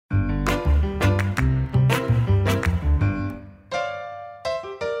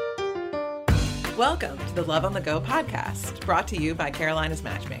Welcome to the Love on the Go podcast, brought to you by Carolina's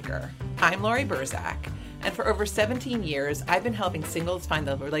Matchmaker. I'm Lori Burzak, and for over 17 years, I've been helping singles find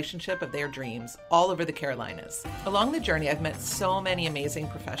the relationship of their dreams all over the Carolinas. Along the journey, I've met so many amazing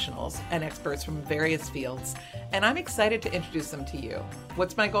professionals and experts from various fields, and I'm excited to introduce them to you.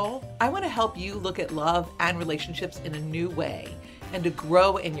 What's my goal? I want to help you look at love and relationships in a new way and to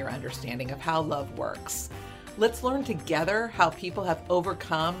grow in your understanding of how love works. Let's learn together how people have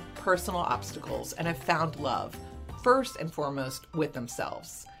overcome personal obstacles and have found love, first and foremost with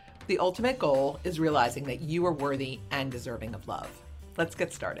themselves. The ultimate goal is realizing that you are worthy and deserving of love. Let's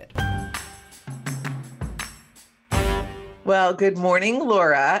get started. Well, good morning,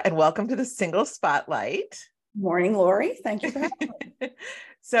 Lora, and welcome to the Single Spotlight. Morning, Lori. Thank you for having me.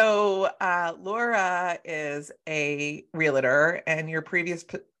 So, Lora is a realtor, and your previous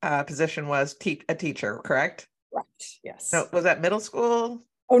position was a teacher, correct? Right. Yes. So, was that middle school?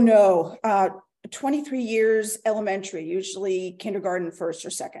 Oh, no. 23 years elementary, usually kindergarten, first or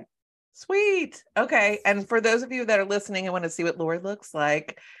second. Sweet. Okay. And for those of you that are listening and want to see what Lora looks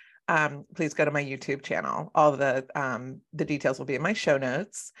like, please go to my YouTube channel. All the details will be in my show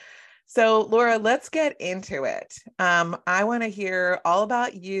notes. So Lora, let's get into it. I want to hear all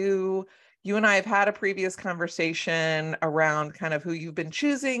about you. You and I have had a previous conversation around kind of who you've been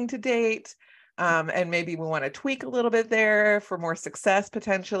choosing to date. And maybe we want to tweak a little bit there for more success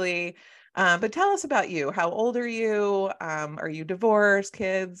potentially. But tell us about you. How old are you? Are you divorced,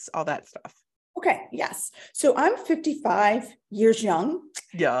 kids, all that stuff? Okay. Yes. So I'm 55 years young.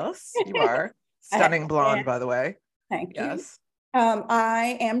 Yes, you are. Stunning blonde, by the way. Thank you. Yes.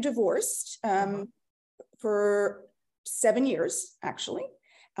 I am divorced for 7 years, actually.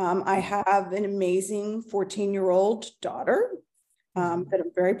 I have an amazing 14-year-old daughter that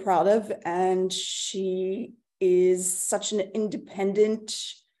I'm very proud of. And she is such an independent,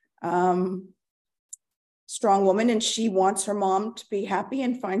 strong woman. And she wants her mom to be happy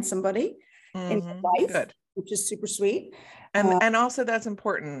and find somebody in her life, which is super sweet. And also that's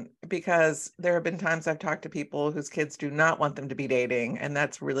important because there have been times I've talked to people whose kids do not want them to be dating, and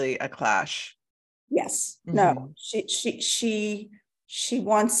that's really a clash. Yes. No, she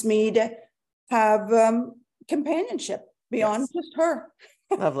wants me to have companionship beyond just her.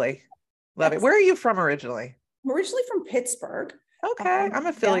 Lovely. Love it. Where are you from originally? I'm originally from Pittsburgh. Okay. I'm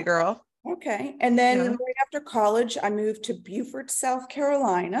a Philly girl. Okay. And then right after college, I moved to Beaufort, South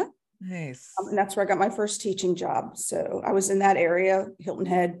Carolina. Nice. And that's where I got my first teaching job. So I was in that area, Hilton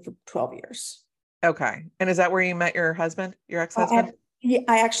Head, for 12 years. Okay. And is that where you met your husband, your ex-husband?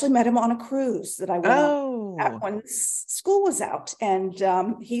 I actually met him on a cruise that I went on when school was out. And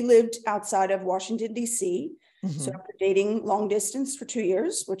he lived outside of Washington, D.C. So after dating long distance for 2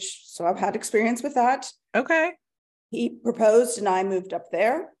 years, so I've had experience with that. Okay. He proposed and I moved up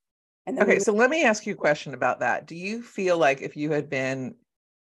there. And then so let me ask you a question about that. Do you feel like if you had been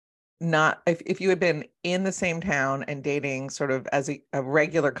if you had been in the same town and dating sort of as a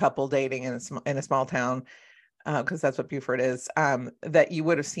regular couple dating in a small town, because that's what Beaufort is, that you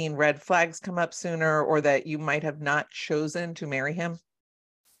would have seen red flags come up sooner, or that you might have not chosen to marry him?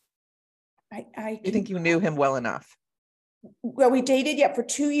 You think you knew him well enough? Well, we dated for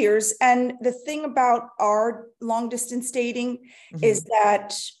 2 years. And the thing about our long distance dating is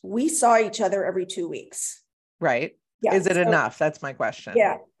that we saw each other every 2 weeks. Right. Yeah. Is it enough? That's my question.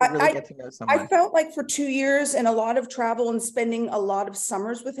 Yeah. Really get to know someone. I felt like for 2 years and a lot of travel and spending a lot of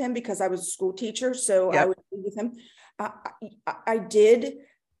summers with him because I was a school teacher. So I would be with him. I did.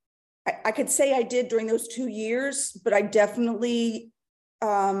 I could say I did during those 2 years, but I definitely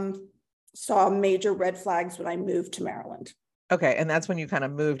saw major red flags when I moved to Maryland. Okay. And that's when you kind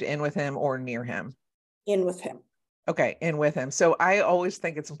of moved in with him or near him? In with him. Okay. In with him. So I always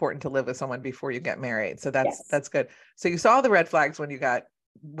think it's important to live with someone before you get married. So that's good. So you saw the red flags when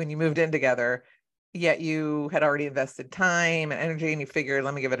you moved in together, yet you had already invested time and energy and you figured,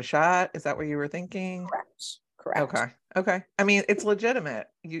 let me give it a shot. Is that what you were thinking? Correct. Okay. I mean, it's legitimate.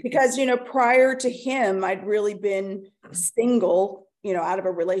 Because, prior to him, I'd really been single, out of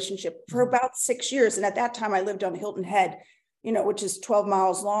a relationship for about 6 years. And at that time I lived on Hilton Head, which is 12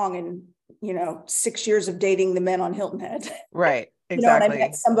 miles long, and 6 years of dating the men on Hilton Head. Right. Exactly. And I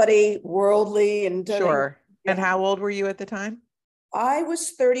met somebody worldly and sure. And how old were you at the time? I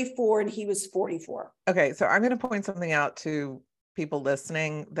was 34 and he was 44. Okay. So I'm going to point something out to people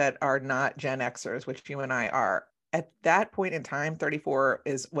listening that are not Gen Xers, which you and I are. At that point in time, 34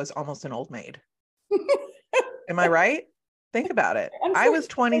 was almost an old maid. Am I right? Think about it. I was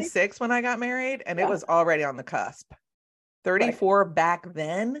 26 when I got married, and it was already on the cusp. 34 back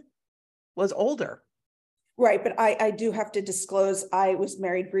then was older. Right. But I do have to disclose, I was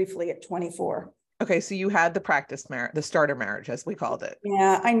married briefly at 24. Okay. So you had the practice marriage, the starter marriage, as we called it.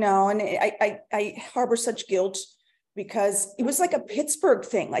 Yeah, I know. And I harbor such guilt because it was like a Pittsburgh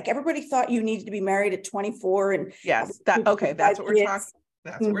thing. Like everybody thought you needed to be married at 24 and Yes. Okay. That's what we're talking.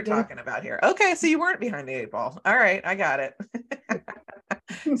 That's what we're Mhm. talking about here. Okay. So you weren't behind the 8 ball. All right. I got it.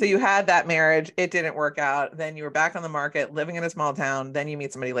 So you had that marriage. It didn't work out. Then you were back on the market, living in a small town. Then you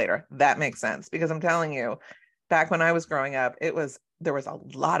meet somebody later. That makes sense because I'm telling you, back when I was growing up, there was a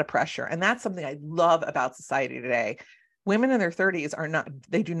lot of pressure. And that's something I love about society today. Women in their 30s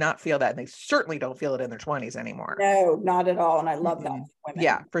they do not feel that. And they certainly don't feel it in their 20s anymore. No, not at all. And I love that for women.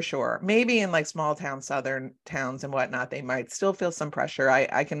 Yeah, for sure. Maybe in like small towns, southern towns and whatnot, they might still feel some pressure.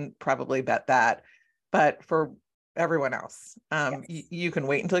 I can probably bet that. But for everyone else, Yes. you can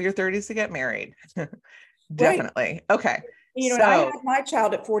wait until your 30s to get married. Right. Definitely. Okay. And I had my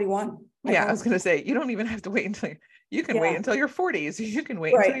child at 41. Yeah, I was going to say, you don't even have to wait until you can wait until your 40s. You can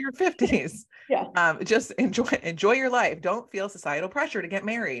wait until your 50s. Yeah. Just enjoy your life. Don't feel societal pressure to get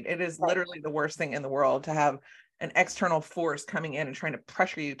married. It is literally the worst thing in the world to have an external force coming in and trying to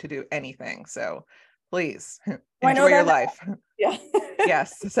pressure you to do anything. So please enjoy your life. Yeah.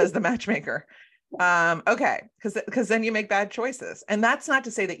 Yes, says the matchmaker. Okay, because then you make bad choices. And that's not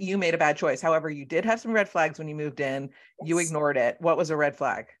to say that you made a bad choice. However, you did have some red flags when you moved in. Yes. You ignored it. What was a red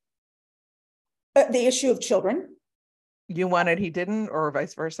flag? The issue of children. You wanted, he didn't, or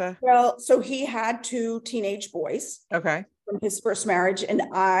vice versa? Well, so he had 2 teenage boys. Okay. From his first marriage. And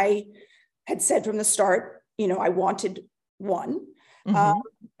I had said from the start, I wanted one. Mm-hmm.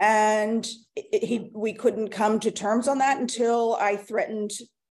 And we couldn't come to terms on that until I threatened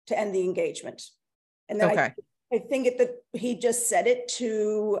to end the engagement. And then I think he just said it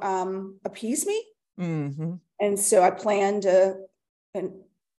to appease me. Mm-hmm. And so I planned a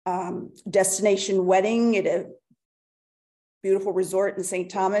destination wedding at a beautiful resort in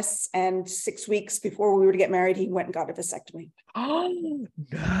St. Thomas. And 6 weeks before we were to get married, he went and got a vasectomy. Oh,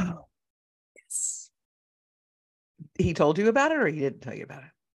 no. Yes. He told you about it or he didn't tell you about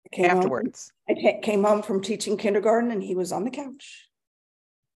it? Afterwards. I came home from teaching kindergarten and he was on the couch.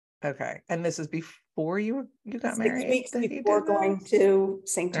 Okay. And this is before you got married? 6 weeks before going to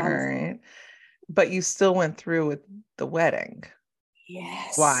St. Thomas. All right. But you still went through with the wedding.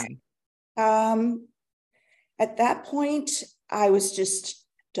 Yes. Why? At that point, I was just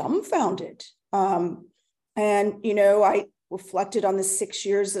dumbfounded. And, I reflected on the 6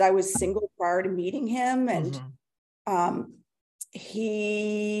 years that I was single prior to meeting him. And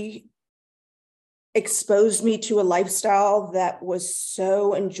he exposed me to a lifestyle that was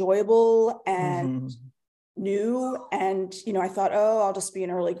so enjoyable and new. And, I thought, I'll just be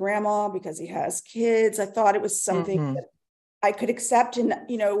an early grandma because he has kids. I thought it was something that I could accept. And,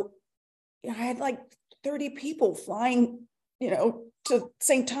 I had like 30 people flying, to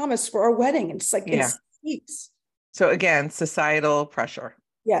St. Thomas for our wedding. And it's like, it's weeks. So again, societal pressure.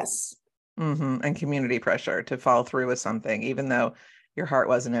 Yes. And community pressure to follow through with something, even though your heart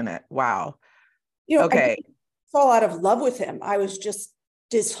wasn't in it. Wow. Okay. I didn't fall out of love with him. I was just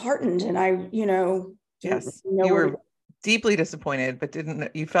disheartened. And yes, you were deeply disappointed, but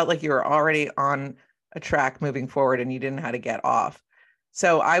you felt like you were already on a track moving forward and you didn't know how to get off.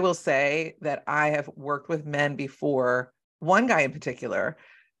 So I will say that I have worked with men before, one guy in particular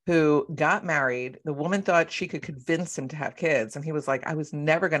who got married. The woman thought she could convince him to have kids. And he was like, I was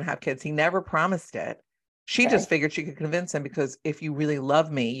never going to have kids. He never promised it. She just figured she could convince him because if you really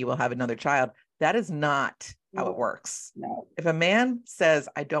love me, you will have another child. That is not how it works. No. If a man says,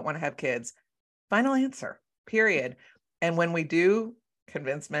 I don't want to have kids, final answer, period. And when we do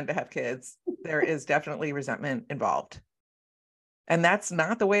convince men to have kids, there is definitely resentment involved. And that's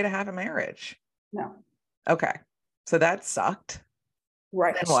not the way to have a marriage. No. Okay. So that sucked.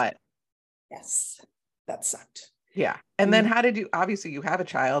 Right. And what? Yes, that sucked. Yeah. And then obviously you have a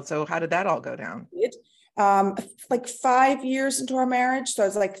child. So how did that all go down? Like 5 years into our marriage. So I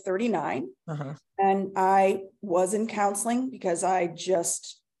was like 39 and I was in counseling because I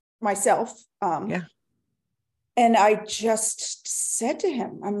just myself, and I just said to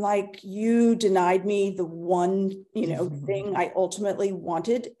him, I'm like, you denied me the one, thing I ultimately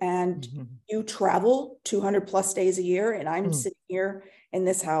wanted. And you travel 200 plus days a year. And I'm sitting here in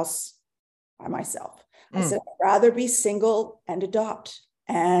this house by myself. I said, I'd rather be single and adopt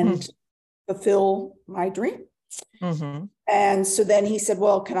and fulfill my dream. And so then he said,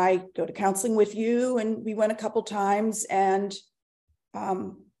 well, can I go to counseling with you? And we went a couple times and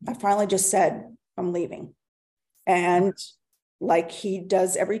I finally just said, I'm leaving. And like he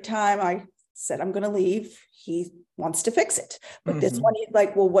does every time I said, I'm going to leave, he wants to fix it. But this one, he's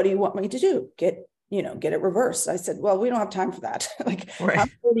like, well, what do you want me to do? Get get it reversed. I said, well, we don't have time for that. Like, Right.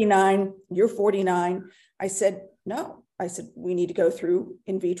 I'm 49, you're 49. I said, no. I said, we need to go through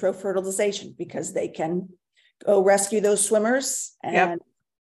in vitro fertilization because they can go rescue those swimmers. And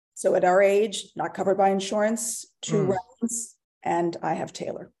so at our age, not covered by insurance, 2 rounds, and I have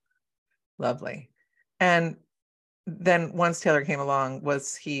Taylor. Lovely. And then once Taylor came along,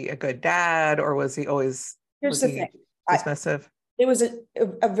 was he a good dad, or was he always dismissive? It was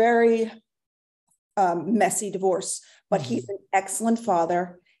a very messy divorce, but he's an excellent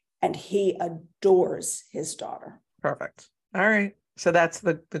father and he adores his daughter. Perfect. All right. So that's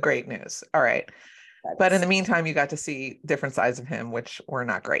the great news. All right. But in the meantime, you got to see different sides of him, which were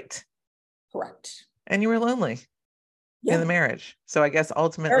not great. Correct. And you were lonely in the marriage. So I guess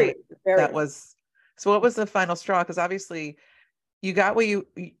ultimately that was, so what was the final straw? Because obviously you got what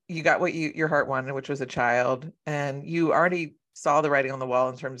your heart wanted, which was a child, and you already saw the writing on the wall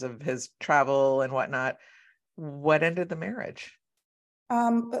in terms of his travel and whatnot. What ended the marriage?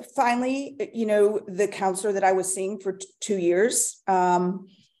 Finally, the counselor that I was seeing for 2 years,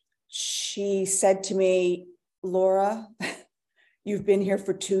 she said to me, Lora, you've been here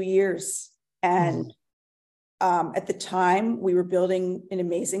for 2 years. And at the time we were building an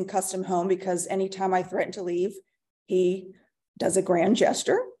amazing custom home, because anytime I threatened to leave, he does a grand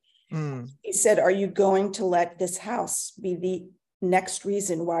gesture. He said, are you going to let this house be the next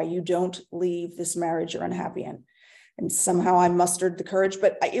reason why you don't leave this marriage you're unhappy in? And somehow I mustered the courage,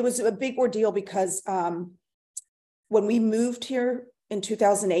 but it was a big ordeal because when we moved here in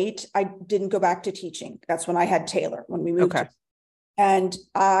 2008, I didn't go back to teaching. That's when I had Taylor, when we moved. And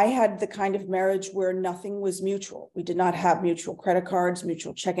I had the kind of marriage where nothing was mutual. We did not have mutual credit cards,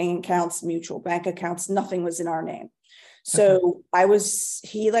 mutual checking accounts, mutual bank accounts. Nothing was in our name. So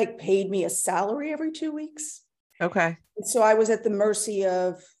he like paid me a salary every 2 weeks. And so I was at the mercy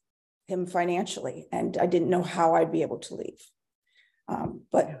of him financially, and I didn't know how I'd be able to leave.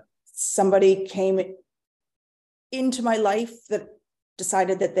 But somebody came into my life that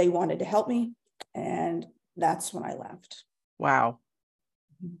decided that they wanted to help me. And that's when I left. Wow.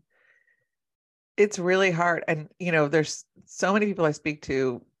 It's really hard. And, there's so many people I speak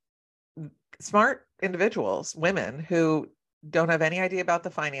to, smart individuals, women who don't have any idea about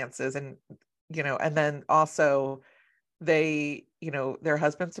the finances, and, and then also they, their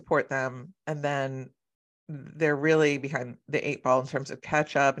husbands support them, and then they're really behind the 8 ball in terms of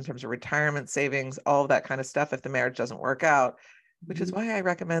catch up, in terms of retirement savings, all of that kind of stuff if the marriage doesn't work out, which is why I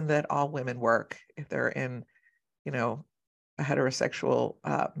recommend that all women work if they're in, a heterosexual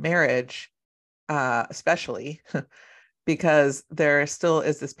marriage, especially because there still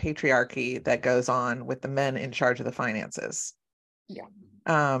is this patriarchy that goes on with the men in charge of the finances.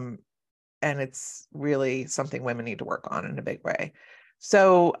 And it's really something women need to work on in a big way.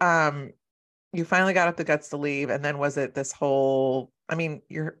 So you finally got up the guts to leave. And then was it this whole,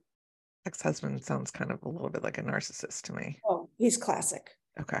 your ex-husband sounds kind of a little bit like a narcissist to me. Oh, he's classic.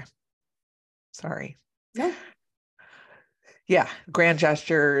 Okay. Sorry. No. Yeah. Grand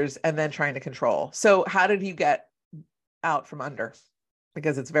gestures and then trying to control. So how did you get out from under?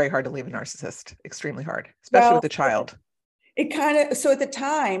 Because it's very hard to leave a narcissist, extremely hard, especially with a child. So at the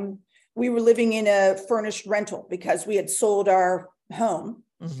time we were living in a furnished rental because we had sold our home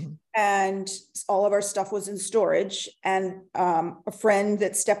and all of our stuff was in storage. And a friend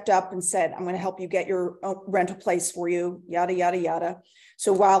that stepped up and said, I'm going to help you get your own rental place for you, yada, yada, yada.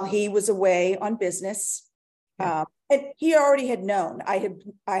 So while he was away on business, and he already had known, I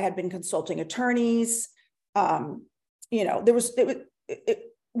had been consulting attorneys.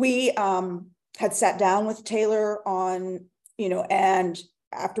 We had sat down with Taylor on, and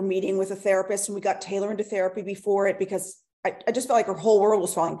after meeting with a therapist, and we got Taylor into therapy before it, because I just felt like her whole world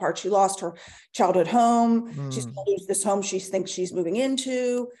was falling apart. She lost her childhood home. She's going to lose this home she thinks she's moving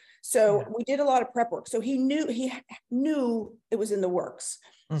into. So we did a lot of prep work. So he knew it was in the works.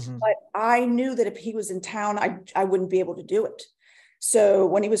 But I knew that if he was in town, I wouldn't be able to do it. So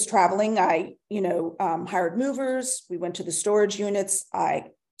when he was traveling, I, hired movers. We went to the storage units. I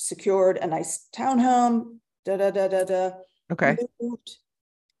secured a nice townhome. Moved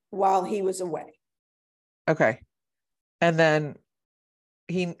while he was away. Okay. And then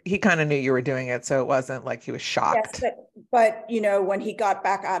he kind of knew you were doing it, so it wasn't like he was shocked. Yes, but when he got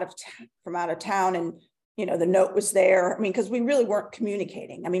back from out of town, and the note was there. because we really weren't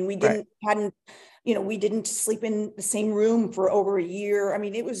communicating. We didn't sleep in the same room for over a year.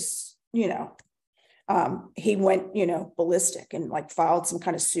 It was, he went, ballistic and like filed some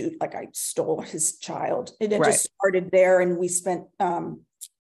kind of suit, like I stole his child. It just started there, and we spent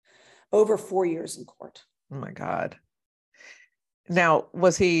over 4 years in court. Oh my God. Now,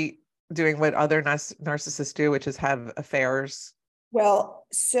 was he doing what other narcissists do, which is have affairs? Well,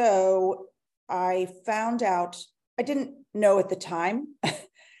 so I found out, I didn't know at the time,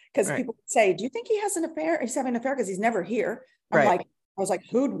 because Right. people say, do you think he has an affair? He's having an affair because he's never here. Right. I was like,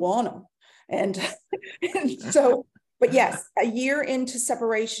 who'd want him? And, and so, but yes, a year into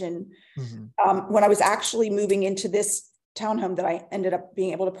separation, when I was actually moving into this townhome that I ended up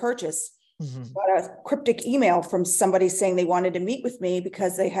being able to purchase, got a cryptic email from somebody saying they wanted to meet with me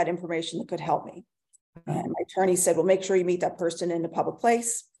because they had information that could help me. And my attorney said, well, make sure you meet that person in a public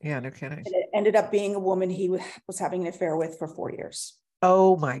place. Yeah, no kidding. And it ended up being a woman he was having an affair with for 4 years.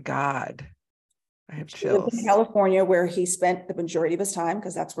 Oh my God. I have chills. He lived in California, where he spent the majority of his time,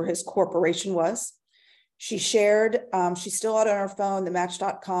 because that's where his corporation was. She shared, she's still out on her phone, the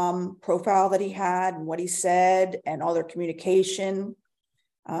Match.com profile that he had and what he said and all their communication.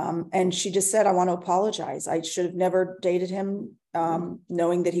 And she just said, I want to apologize. I should have never dated him,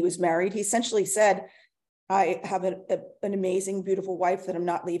 knowing that he was married. He essentially said, I have an amazing, beautiful wife that I'm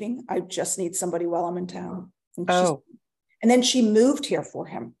not leaving. I just need somebody while I'm in town. And then she moved here for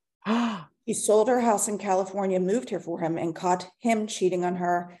him. She sold her house in California, moved here for him, and caught him cheating on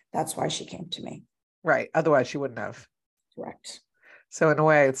her. That's why she came to me. Right. Otherwise she wouldn't have. Correct. So in a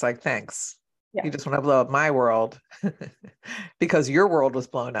way, it's like, thanks. Yeah. You just want to blow up my world because your world was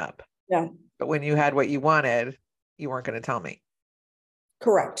blown up. Yeah. But when you had what you wanted, you weren't going to tell me.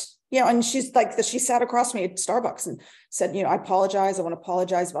 Correct. Yeah. And she's like, she sat across from me at Starbucks and said, I apologize. I want to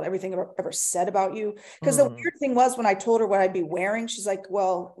apologize about everything I've ever said about you. Because the weird thing was, when I told her what I'd be wearing, she's like,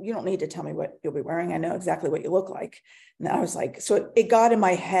 well, you don't need to tell me what you'll be wearing. I know exactly what you look like. And I was like, so it got in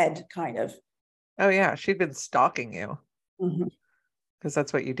my head kind of. Oh yeah. She'd been stalking you. Because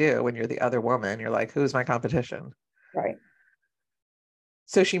that's what you do when you're the other woman. You're like, who's my competition? Right.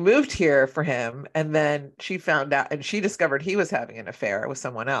 So she moved here for him, and then she found out, and she discovered he was having an affair with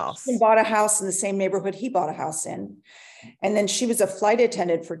someone else. She bought a house in the same neighborhood he bought a house in. And then she was a flight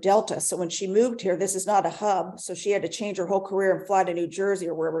attendant for Delta. So when she moved here, this is not a hub. So she had to change her whole career and fly to New Jersey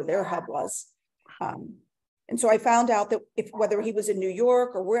or wherever their hub was. And so I found out that whether he was in New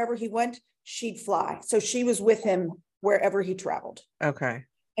York or wherever he went, she'd fly. So she was with him wherever he traveled. Okay.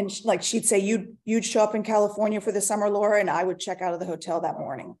 And she'd say, you'd show up in California for the summer, Laura, and I would check out of the hotel that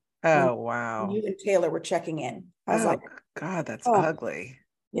morning. Oh, wow. And you and Taylor were checking in. I was like, God, that's ugly.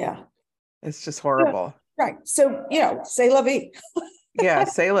 Yeah. It's just horrible. Yeah, right. So, say la vie. Yeah.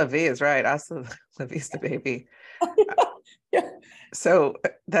 Say la vie is right. Hasta la vista, baby. Yeah. So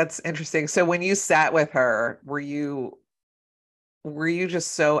that's interesting. So when you sat with her, were you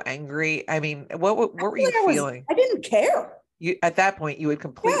just so angry? I mean, what were you feeling? I didn't care. You, at that point, you would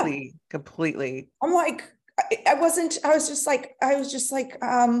completely. I'm like, I was just like,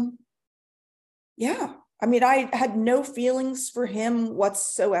 yeah. I mean, I had no feelings for him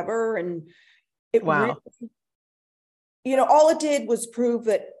whatsoever. And it wow. Really, all it did was prove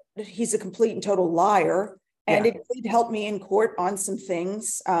that he's a complete and total liar. And it did help me in court on some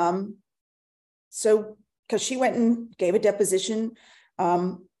things. So, because she went and gave a deposition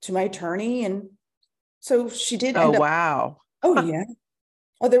to my attorney. And so she did end up. Wow. Oh, yeah.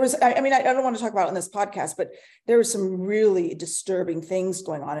 Oh, there was, I mean, I don't want to talk about it on this podcast, but there were some really disturbing things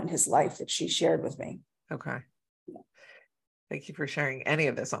going on in his life that she shared with me. Okay. Thank you for sharing any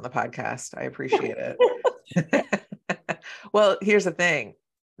of this on the podcast. I appreciate it. Well, here's the thing.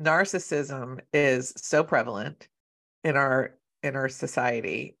 Narcissism is so prevalent in our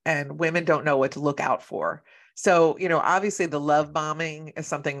society, and women don't know what to look out for. So, obviously the love bombing is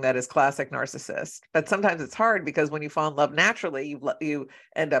something that is classic narcissist, but sometimes it's hard because when you fall in love naturally, you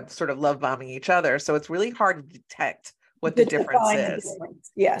end up sort of love bombing each other. So it's really hard to detect what the difference is.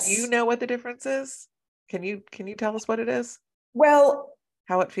 Yes. Do you know what the difference is? Can you tell us what it is? Well,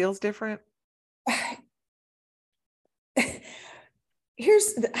 how it feels different? I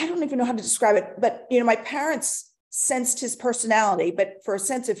don't even know how to describe it, but my parents sensed his personality, but for a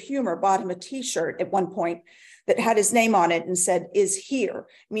sense of humor, bought him a t-shirt at one point that had his name on it and said, "Is here,"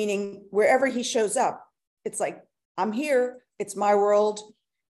 meaning wherever he shows up, it's like, I'm here, it's my world.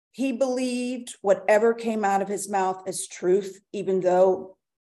 He believed whatever came out of his mouth as truth, even though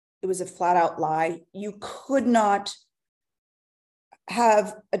it was a flat out lie. You could not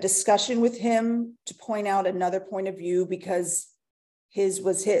have a discussion with him to point out another point of view because his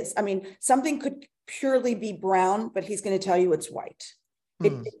was his. I mean, something could purely be brown, but he's going to tell you it's white.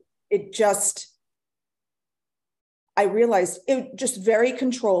 It just, I realized it just very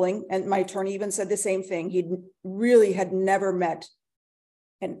controlling. And my attorney even said the same thing. He really had never met.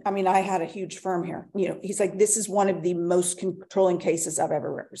 And I mean, I had a huge firm here. He's like, this is one of the most controlling cases I've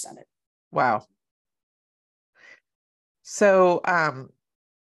ever represented. Wow. So,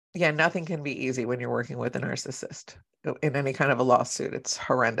 Yeah, nothing can be easy when you're working with a narcissist in any kind of a lawsuit. It's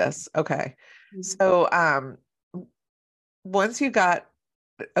horrendous. Okay. Mhm. So once you got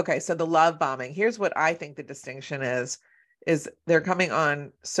okay, so the love bombing, here's what I think the distinction is they're coming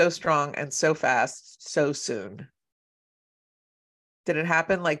on so strong and so fast, so soon. Did it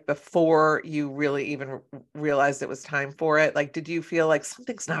happen like before you really even realized it was time for it? Like, did you feel like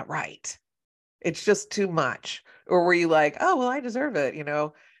something's not right? It's just too much. Or were you like, oh, well, I deserve it.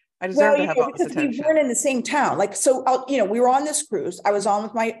 I deserve Well, to have all this because we attention. weren't in the same town. Like, so, we were on this cruise. I was on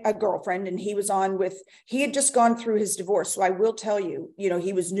with my girlfriend, and he had just gone through his divorce. So I will tell you,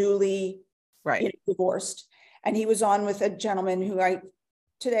 he was newly, Right. divorced, and he was on with a gentleman who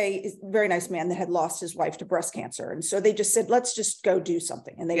today is a very nice man that had lost his wife to breast cancer. And so they just said, let's just go do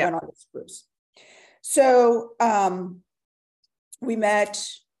something. And they Yeah. went on this cruise. So, we met,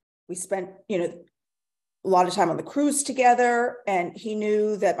 we spent, a lot of time on the cruise together, and he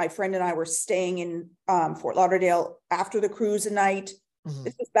knew that my friend and I were staying in Fort Lauderdale after the cruise a night. Mhm.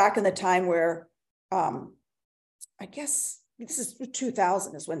 This was back in the time where I guess this is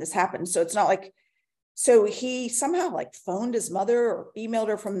 2000 is when this happened. So it's not like, so he somehow like phoned his mother or emailed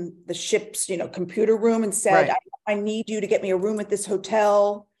her from the ship's, computer room and said, Right. I need you to get me a room at this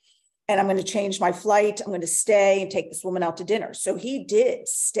hotel, and I'm going to change my flight. I'm going to stay and take this woman out to dinner. So he did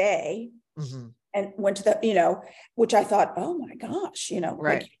stay. Mm-hmm. And went to which I thought, oh my gosh,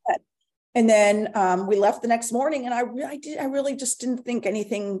 Right. and then we left the next morning, and I really just didn't think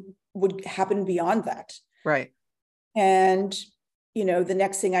anything would happen beyond that. Right. And, the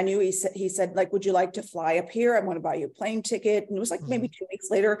next thing I knew, he said, like, would you like to fly up here? I want to buy you a plane ticket. And it was like maybe 2 weeks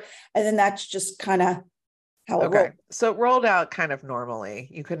later. And then that's just kind of how it rolled. So it rolled out kind of normally.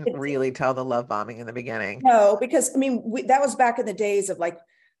 You couldn't really tell the love bombing in the beginning. No, because that was back in the days of like,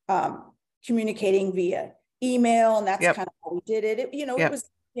 communicating via email, and that's kind of how we did it. It was,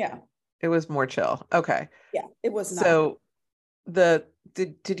 it was more chill. Okay. Yeah, it was not. So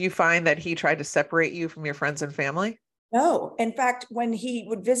did you find that he tried to separate you from your friends and family? No. In fact, when he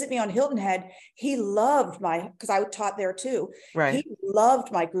would visit me on Hilton Head, he loved because I taught there too. Right. He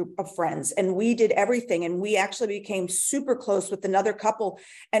loved my group of friends, and we did everything. And we actually became super close with another couple.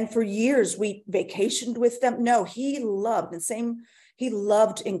 And for years we vacationed with them. No, he loved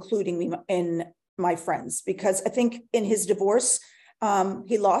including me in my friends, because I think in his divorce,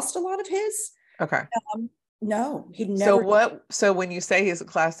 he lost a lot of his. Okay. No, he never. So when you say he's a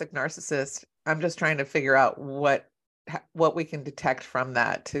classic narcissist, I'm just trying to figure out what we can detect from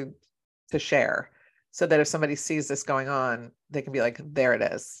that to share, so that if somebody sees this going on, they can be like, there it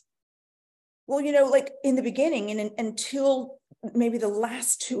is. Well, like in the beginning and until maybe the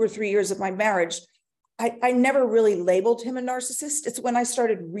last 2 or 3 years of my marriage, I never really labeled him a narcissist. It's when I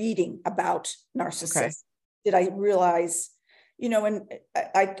started reading about narcissists did I realize, and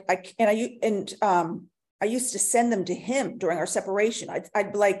I used to send them to him during our separation.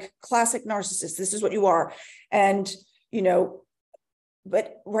 I'd be like, classic narcissist, this is what you are. And,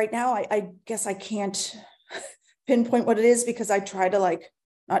 but right now I guess I can't pinpoint what it is, because I try to like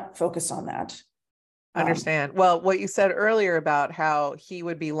not focus on that. Understand. Well, what you said earlier about how he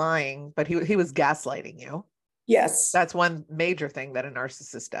would be lying, but he was gaslighting you. Yes. That's one major thing that a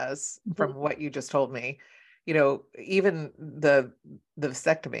narcissist does, from what you just told me. Even the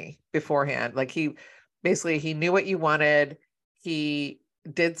vasectomy beforehand, like he knew what you wanted. He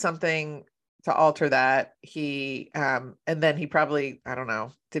did something to alter that. And then he probably, I don't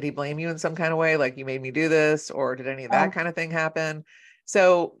know, did he blame you in some kind of way? Like, you made me do this, or did any of that kind of thing happen?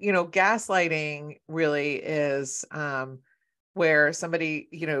 So, gaslighting really is where somebody,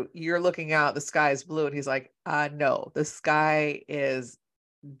 you're looking out, the sky is blue, and he's like, no, the sky is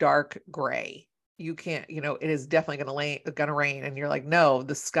dark gray. You can't, it is definitely going to rain. And you're like, no,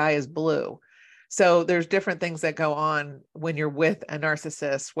 the sky is blue. So there's different things that go on when you're with a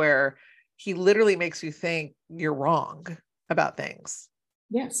narcissist, where he literally makes you think you're wrong about things.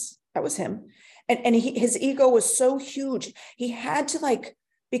 Yes, that was him. And his ego was so huge. He had to like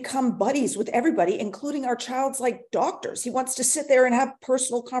become buddies with everybody, including our child's like doctors. He wants to sit there and have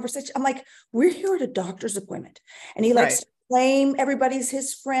personal conversations. I'm like, we're here at a doctor's appointment. And he likes to claim everybody's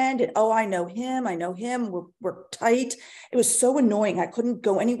his friend. And, I know him. We're tight. It was so annoying. I couldn't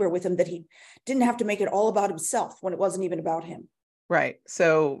go anywhere with him, that he didn't have to make it all about himself when it wasn't even about him. Right.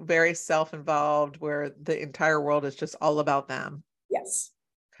 So very self-involved, where the entire world is just all about them. Yes.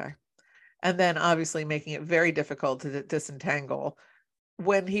 Okay. And then obviously making it very difficult to disentangle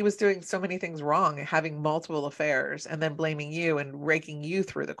when he was doing so many things wrong, having multiple affairs, and then blaming you and raking you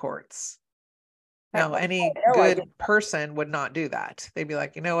through the courts. Now, any good person would not do that. They'd be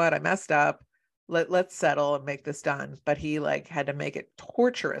like, you know what? I messed up. let's settle and make this done. But he like had to make it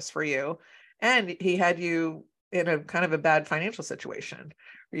torturous for you. And he had you in a kind of a bad financial situation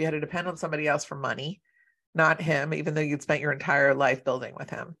where you had to depend on somebody else for money, not him, even though you'd spent your entire life building with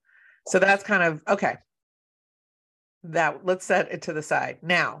him. So that's kind of, okay, that let's set it to the side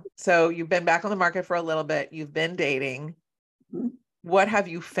now. So you've been back on the market for a little bit. You've been dating. Mm-hmm. What have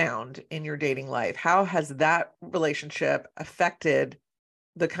you found in your dating life? How has that relationship affected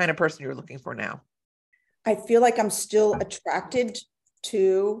the kind of person you're looking for now? I feel like I'm still attracted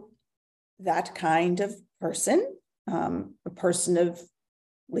to that kind of person, a person of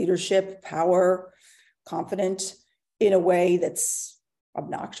leadership, power, confident in a way that's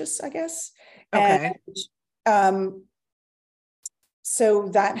obnoxious, I guess. Okay. And so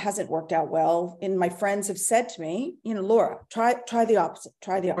that hasn't worked out well. And my friends have said to me, Laura, try the opposite,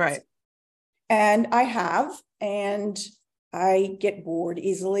 Right. And I have, and I get bored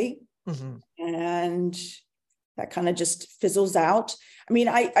easily. Mm-hmm. And that kind of just fizzles out. I mean,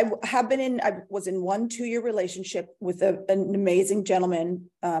 I was in 1 2-year relationship with an amazing gentleman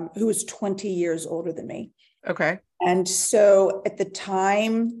who was 20 years older than me. Okay. And so at the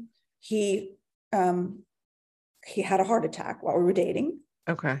time he had a heart attack while we were dating.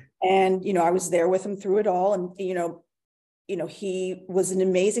 Okay. And, I was there with him through it all. And, he was an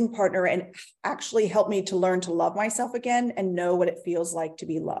amazing partner and actually helped me to learn to love myself again and know what it feels like to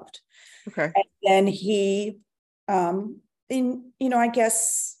be loved. Okay. And then he, I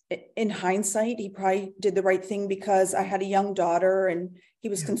guess in hindsight, he probably did the right thing because I had a young daughter and he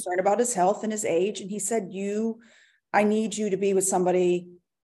was concerned about his health and his age. And he said, I need you to be with somebody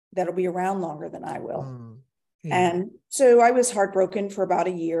that'll be around longer than I will. Yeah. And so I was heartbroken for about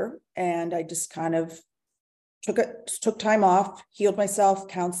a year, and I just kind of took time off, healed myself,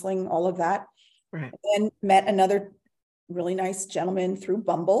 counseling, all of that. Right. And met another really nice gentleman through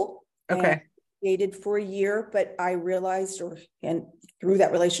Bumble. Okay. Dated for a year, but I realized, and through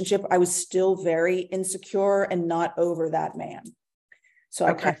that relationship, I was still very insecure and not over that man. So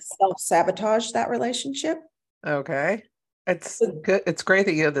I kind of self-sabotaged that relationship. Okay. It's good. It's great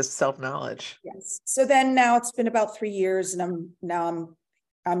that you have this self-knowledge. Yes. So then now it's been about 3 years, and I'm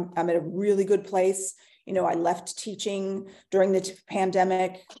at a really good place. I left teaching during the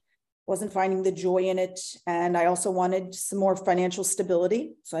pandemic, wasn't finding the joy in it. And I also wanted some more financial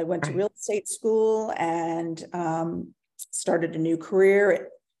stability. So I went to real estate school and started a new career at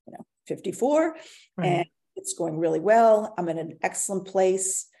 54. Right. And it's going really well. I'm in an excellent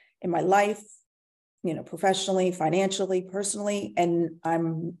place in my life, professionally, financially, personally, and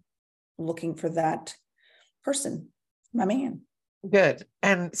I'm looking for that person, my man. Good.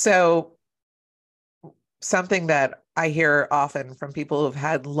 And so something that I hear often from people who've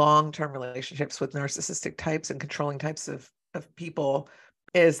had long-term relationships with narcissistic types and controlling types of people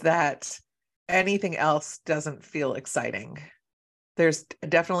is that anything else doesn't feel exciting. There's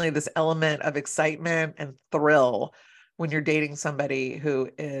definitely this element of excitement and thrill when you're dating somebody who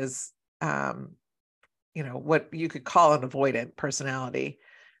is, what you could call an avoidant personality,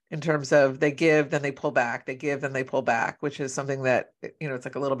 in terms of they give, then they pull back, they give, then they pull back, which is something that, it's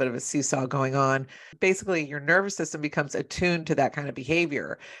like a little bit of a seesaw going on. Basically, your nervous system becomes attuned to that kind of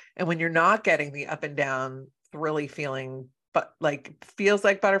behavior. And when you're not getting the up and down, thrilly feeling, but like feels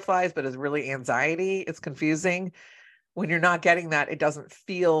like butterflies, but is really anxiety, it's confusing. When you're not getting that, it doesn't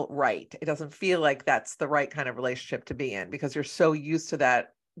feel right. It doesn't feel like that's the right kind of relationship to be in because you're so used to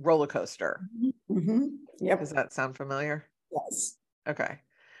that roller coaster. Mm-hmm. Yep. Does that sound familiar? Yes. Okay.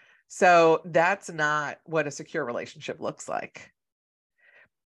 So that's not what a secure relationship looks like.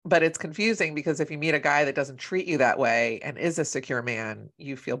 But it's confusing because if you meet a guy that doesn't treat you that way and is a secure man,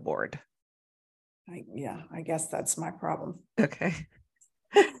 you feel bored. I guess that's my problem. Okay.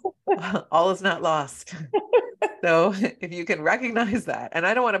 All is not lost. So if you can recognize that, and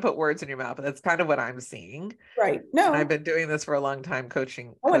I don't want to put words in your mouth, but that's kind of what I'm seeing. Right. No. And I've been doing this for a long time,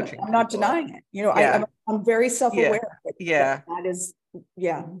 coaching. I'm not denying it. I'm very self-aware. Yeah. That is,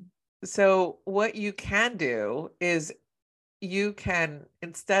 yeah. So what you can do is you can,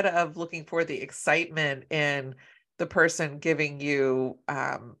 instead of looking for the excitement in the person giving you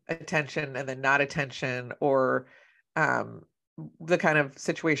attention and then not attention, or the kind of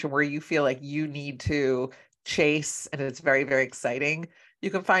situation where you feel like you need to chase and it's very, very exciting, you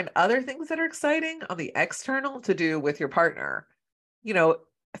can find other things that are exciting on the external to do with your partner.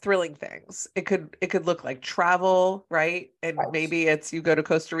 Thrilling things. It could look like travel, right? And maybe it's you go to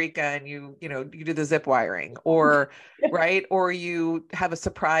Costa Rica and you do the zip wiring, or right, or you have a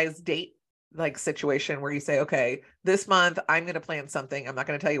surprise date like situation where you say, okay, this month I'm going to plan something. I'm not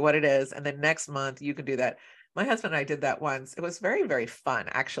going to tell you what it is, and then next month you can do that. My husband and I did that once. It was very, very fun,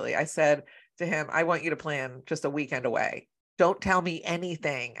 actually. I said, to him, I want you to plan just a weekend away. Don't tell me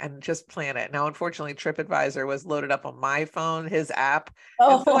anything and just plan it. Now, unfortunately, TripAdvisor was loaded up on my phone, his app.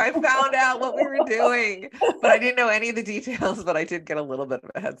 And so I found out what we were doing, but I didn't know any of the details, but I did get a little bit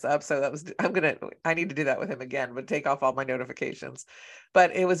of a heads up. So I need to do that with him again, but take off all my notifications.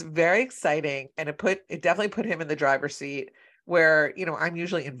 But it was very exciting. And it definitely put him in the driver's seat where, I'm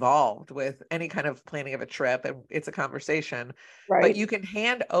usually involved with any kind of planning of a trip and it's a conversation, but you can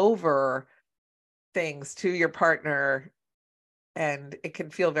hand over things to your partner. And it can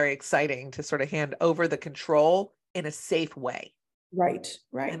feel very exciting to sort of hand over the control in a safe way. Right.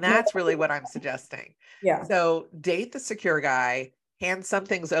 And that's really what I'm suggesting. Yeah. So date the secure guy, hand some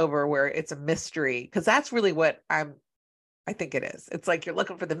things over where it's a mystery, because that's really what I think it is. It's like you're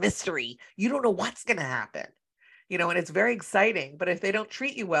looking for the mystery. You don't know what's going to happen, and it's very exciting. But if they don't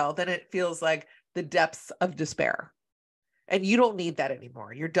treat you well, then it feels like the depths of despair. And you don't need that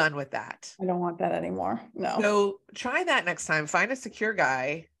anymore. You're done with that. I don't want that anymore. No. So try that next time. Find a secure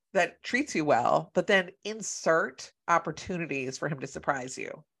guy that treats you well, but then insert opportunities for him to surprise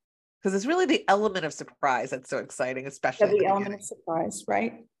you. Because it's really the element of surprise that's so exciting, especially the element of surprise,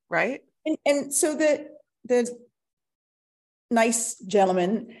 right? Right. And so the nice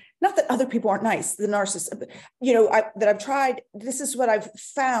gentleman, not that other people aren't nice, the narcissist, that I've tried, this is what I've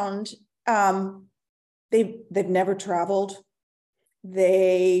found. They've never traveled.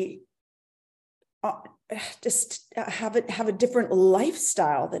 They just have a different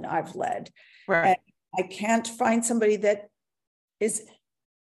lifestyle than I've led. Right. And I can't find somebody that is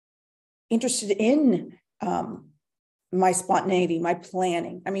interested in my spontaneity, my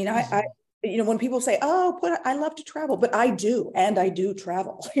planning. I mean, I when people say, "Oh, I love to travel," but I do, and I do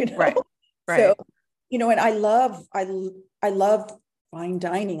travel. Right. So, and I love fine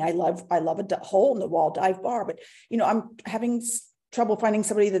dining. I love a hole in the wall dive bar, but I'm having trouble finding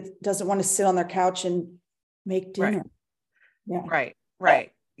somebody that doesn't want to sit on their couch and make dinner. Right. Yeah.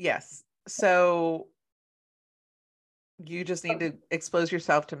 Right. Yes. So you just need to expose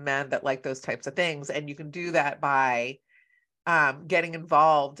yourself to men that like those types of things. And you can do that by getting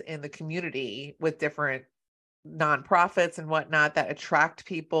involved in the community with different nonprofits and whatnot that attract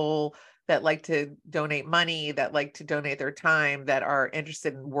people that like to donate money, that like to donate their time, that are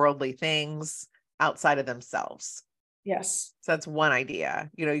interested in worldly things outside of themselves. Yes. So that's one idea.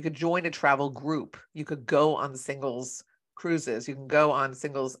 You could join a travel group. You could go on singles cruises. You can go on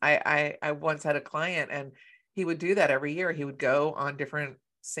singles. I once had a client and he would do that every year. He would go on different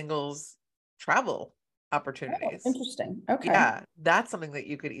singles travel opportunities. Oh, interesting. Okay. Yeah, that's something that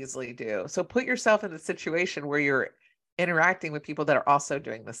you could easily do. So put yourself in a situation where you're interacting with people that are also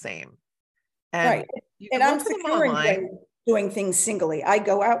doing the same. And and I'm secure doing things singly. I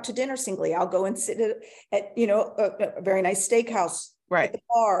go out to dinner singly. I'll go and sit at a very nice steakhouse at the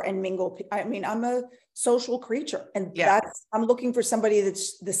bar and mingle. I mean, I'm a social creature, and I'm looking for somebody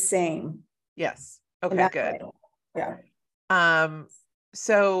that's the same. Yes. Okay, good. Yeah.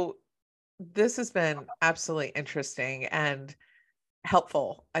 So this has been absolutely interesting and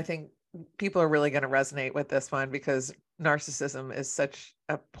helpful. I think people are really going to resonate with this one because narcissism is such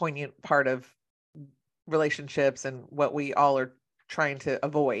a poignant part of relationships and what we all are trying to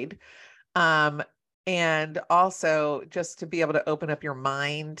avoid. And also just to be able to open up your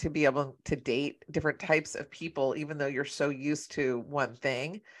mind, to be able to date different types of people, even though you're so used to one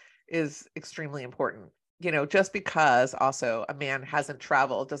thing, is extremely important. Just because also a man hasn't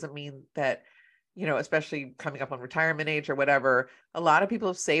traveled doesn't mean that, especially coming up on retirement age or whatever, a lot of people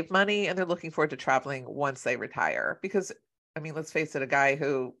have saved money and they're looking forward to traveling once they retire. Because, let's face it, a guy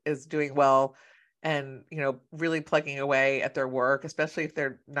who is doing well and, really plugging away at their work, especially if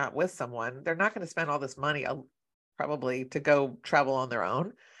they're not with someone, they're not going to spend all this money probably to go travel on their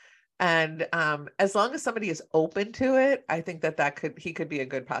own. And as long as somebody is open to it, I think he could be a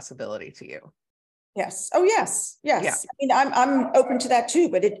good possibility to you. Yes. Oh, yes. Yes. Yeah. I mean, I'm open to that too,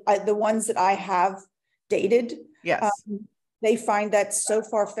 but the ones that I have dated, yes, they find that so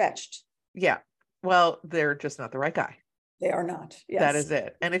far-fetched. Yeah. Well, they're just not the right guy. They are not. Yes. That is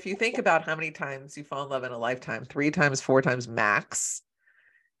it. And if you think about how many times you fall in love in a lifetime, 3 times, 4 times max,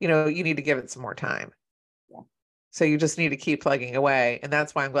 you need to give it some more time. Yeah. So you just need to keep plugging away. And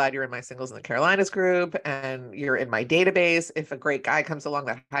that's why I'm glad you're in my Singles in the Carolinas group and you're in my database. If a great guy comes along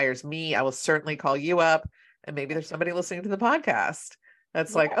that hires me, I will certainly call you up. And maybe there's somebody listening to the podcast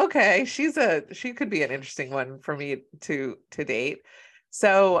that's like, okay, she could be an interesting one for me to date.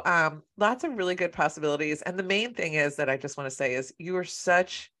 So lots of really good possibilities. And the main thing is that I just want to say is you are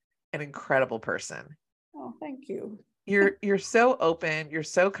such an incredible person. Oh, thank you. You're so open. You're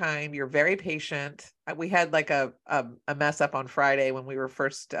so kind. You're very patient. We had like a mess up on Friday when we were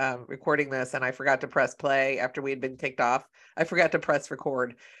first recording this, and I forgot to press play after we had been kicked off. I forgot to press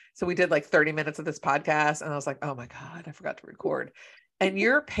record. So we did like 30 minutes of this podcast, and I was like, oh my God, I forgot to record. And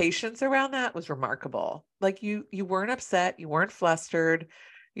your patience around that was remarkable. Like you weren't upset. You weren't flustered.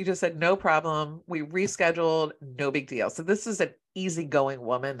 You just said, no problem. We rescheduled, no big deal. So this is an easygoing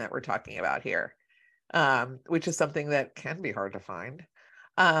woman that we're talking about here. Which is something that can be hard to find.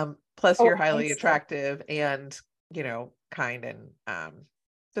 Plus you're highly attractive and, kind and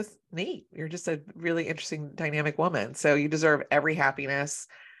just neat. You're just a really interesting dynamic woman. So you deserve every happiness.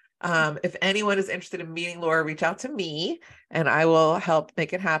 If anyone is interested in meeting Lora, reach out to me and I will help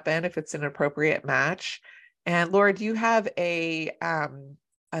make it happen if it's an appropriate match. And Lora, do you have a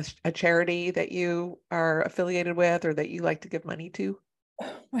charity that you are affiliated with or that you like to give money to?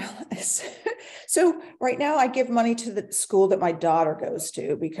 Well, so right now I give money to the school that my daughter goes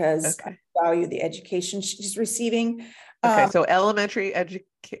to because I value the education she's receiving. Okay, so elementary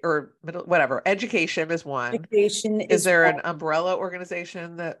or middle, whatever, education is one. Education is there an umbrella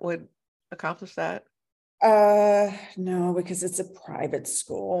organization that would accomplish that? No, because it's a private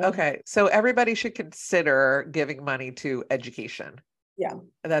school. Okay, so everybody should consider giving money to education. Yeah,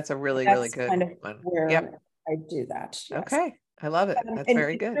 that's a really good kind of one. Where I do that. Yes. Okay. I love it. That's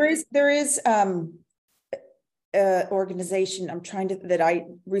very good. There is organization that I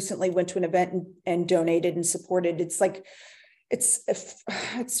recently went to an event and donated and supported. It's like,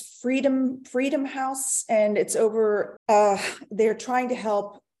 it's Freedom House, and it's over, they're trying to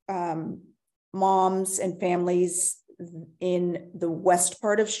help moms and families in the west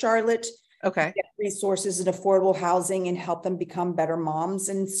part of Charlotte. Okay. Get resources and affordable housing and help them become better moms.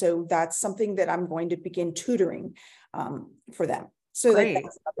 And so that's something that I'm going to begin tutoring for them. So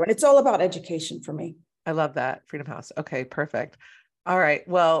it's all about education for me. I love that. Freedom House. Okay, perfect. All right.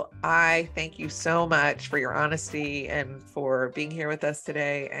 Well, I thank you so much for your honesty and for being here with us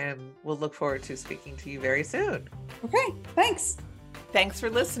today. And we'll look forward to speaking to you very soon. Okay. Thanks. Thanks for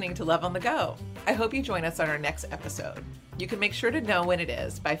listening to Love on the Go. I hope you join us on our next episode. You can make sure to know when it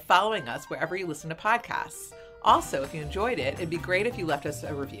is by following us wherever you listen to podcasts. Also, if you enjoyed it, it'd be great if you left us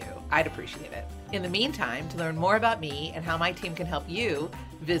a review. I'd appreciate it. In the meantime, to learn more about me and how my team can help you,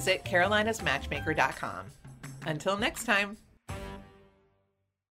 visit carolinasmatchmaker.com. Until next time.